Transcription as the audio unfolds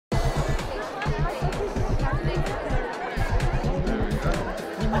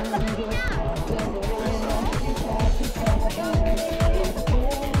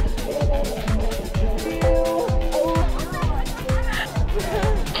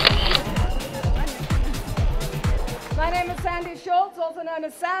Andy Schultz, also known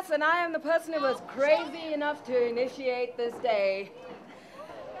as Sass, and I am the person who was crazy enough to initiate this day.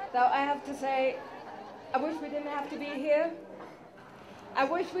 Though I have to say, I wish we didn't have to be here. I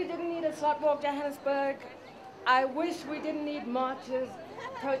wish we didn't need a Slutwalk Johannesburg. I wish we didn't need marches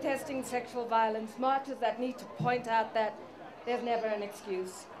protesting sexual violence, marches that need to point out that there's never an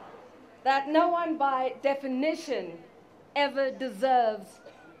excuse, that no one by definition ever deserves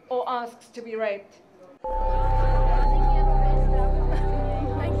or asks to be raped.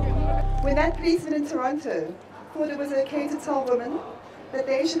 When that policeman in Toronto thought it was okay to tell women that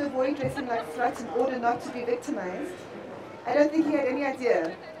they should avoid dressing like sluts in order not to be victimized, I don't think he had any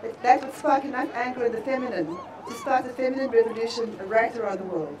idea that that would spark enough anger in the feminine to start a feminine revolution right around the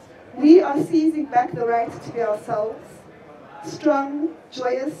world. We are seizing back the right to be ourselves, strong,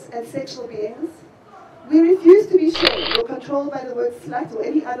 joyous, and sexual beings. We refuse to be shamed or controlled by the word slut or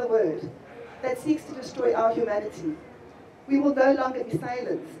any other word that seeks to destroy our humanity. We will no longer be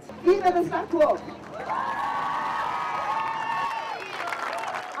silenced. Viva the Slutwalk!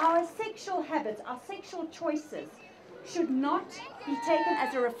 Our sexual habits, our sexual choices should not be taken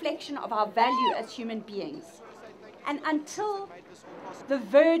as a reflection of our value as human beings. And until the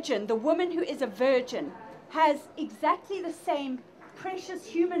virgin, the woman who is a virgin, has exactly the same precious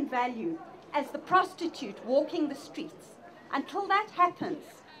human value as the prostitute walking the streets, until that happens,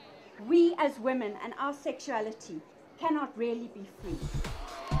 we as women and our sexuality cannot really be free.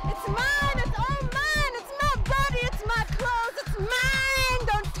 It's mine, it's all mine, it's my body, it's my clothes, it's mine,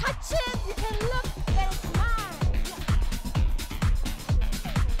 don't touch it, you can look, but it's mine.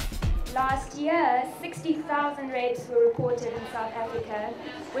 Last year, 60,000 rapes were reported in South Africa,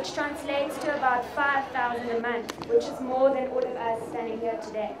 which translates to about 5,000 a month, which is more than all of us standing here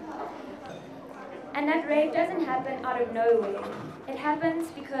today. And that rape doesn't happen out of nowhere. It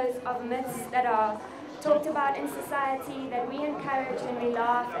happens because of myths that are talked about in society, that we encourage when we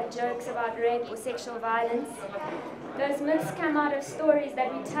laugh at jokes about rape or sexual violence. Those myths come out of stories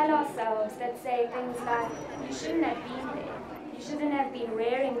that we tell ourselves that say things like, you shouldn't have been there, you shouldn't have been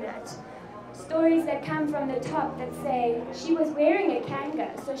wearing that. Stories that come from the top that say, she was wearing a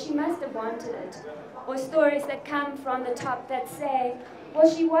kanga, so she must have wanted it. Or stories that come from the top that say, well,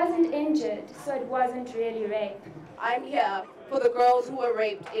 she wasn't injured, so it wasn't really rape. I'm here for the girls who were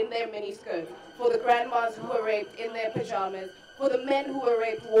raped in their miniskirts, for the grandmas who were raped in their pajamas, for the men who were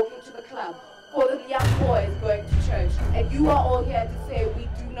raped walking to the club, for the young boys going to church. And you are all here to say we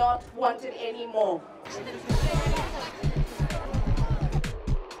do not want it anymore.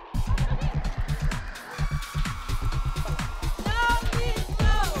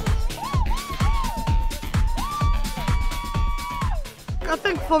 I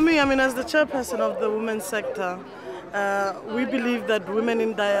think for me, as the chairperson of the women's sector, we believe that women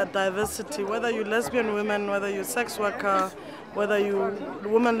in diversity, whether you're lesbian women, whether you're sex worker, whether you're a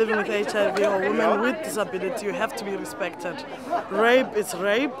woman living with HIV or women with disability, you have to be respected. Rape is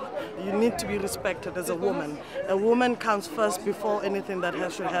rape. You need to be respected as a woman. A woman comes first before anything that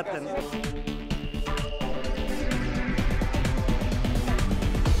should happen.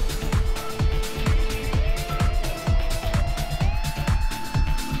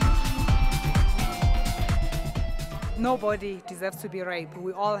 Nobody deserves to be raped.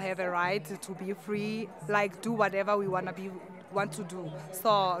 We all have a right to be free, like do whatever we want to do.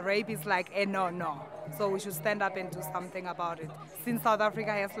 So rape is like a no. So we should stand up and do something about it. Since South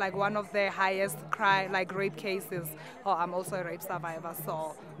Africa has like one of the highest rape cases, I'm also a rape survivor,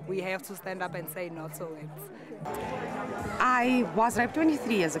 so we have to stand up and say no to it. I was raped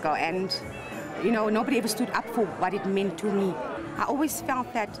 23 years ago, and nobody ever stood up for what it meant to me. I always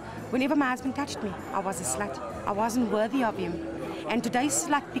felt that whenever my husband touched me, I was a slut. I wasn't worthy of him. And today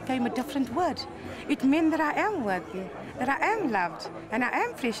slut became a different word. It meant that I am worthy, that I am loved, and I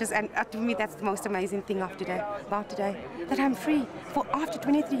am precious. And to me, that's the most amazing thing about today, that I'm free. For after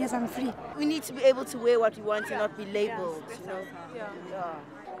 23 years, I'm free. We need to be able to wear what we want and not be labeled, Yeah.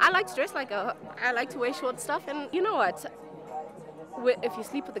 I like to dress like I like to wear short stuff, and you know what? If you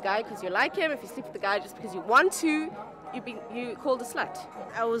sleep with a guy because you like him, if you sleep with a guy just because you want to, you called a slut.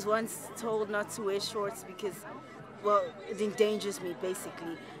 I was once told not to wear shorts because, well, it endangers me,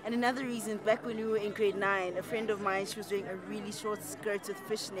 basically. And another reason, back when we were in grade 9, a friend of mine, she was wearing a really short skirt with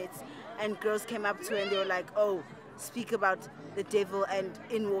fishnets, and girls came up to her and they were like, oh, speak about the devil, and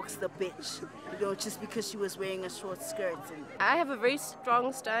in walks the bitch, just because she was wearing a short skirt. I have a very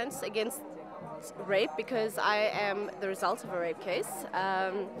strong stance against rape because I am the result of a rape case.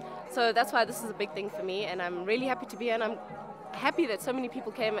 So that's why this is a big thing for me, and I'm really happy to be here, and I'm happy that so many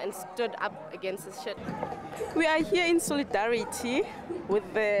people came and stood up against this shit. We are here in solidarity with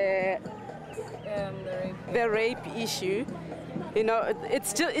the The rape issue. You know,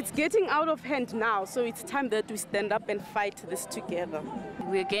 it's getting out of hand now, so it's time that we stand up and fight this together.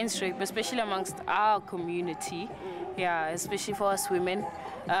 We're against rape, especially amongst our community, yeah, especially for us women.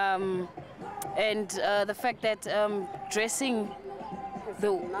 And the fact that dressing,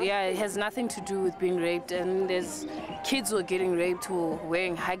 it has nothing to do with being raped, and there's kids who are getting raped who are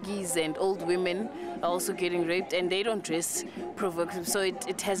wearing huggies, and old women are also getting raped, and they don't dress provocative. So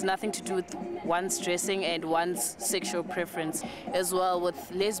it has nothing to do with one's dressing and one's sexual preference. As well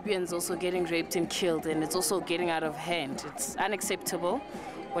with lesbians also getting raped and killed, and it's also getting out of hand. It's unacceptable.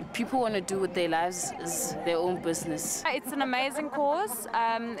 What people want to do with their lives is their own business. It's an amazing cause,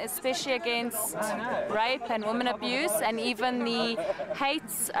 especially against rape and women abuse, and even the hate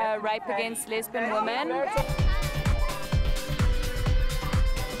rape against lesbian women.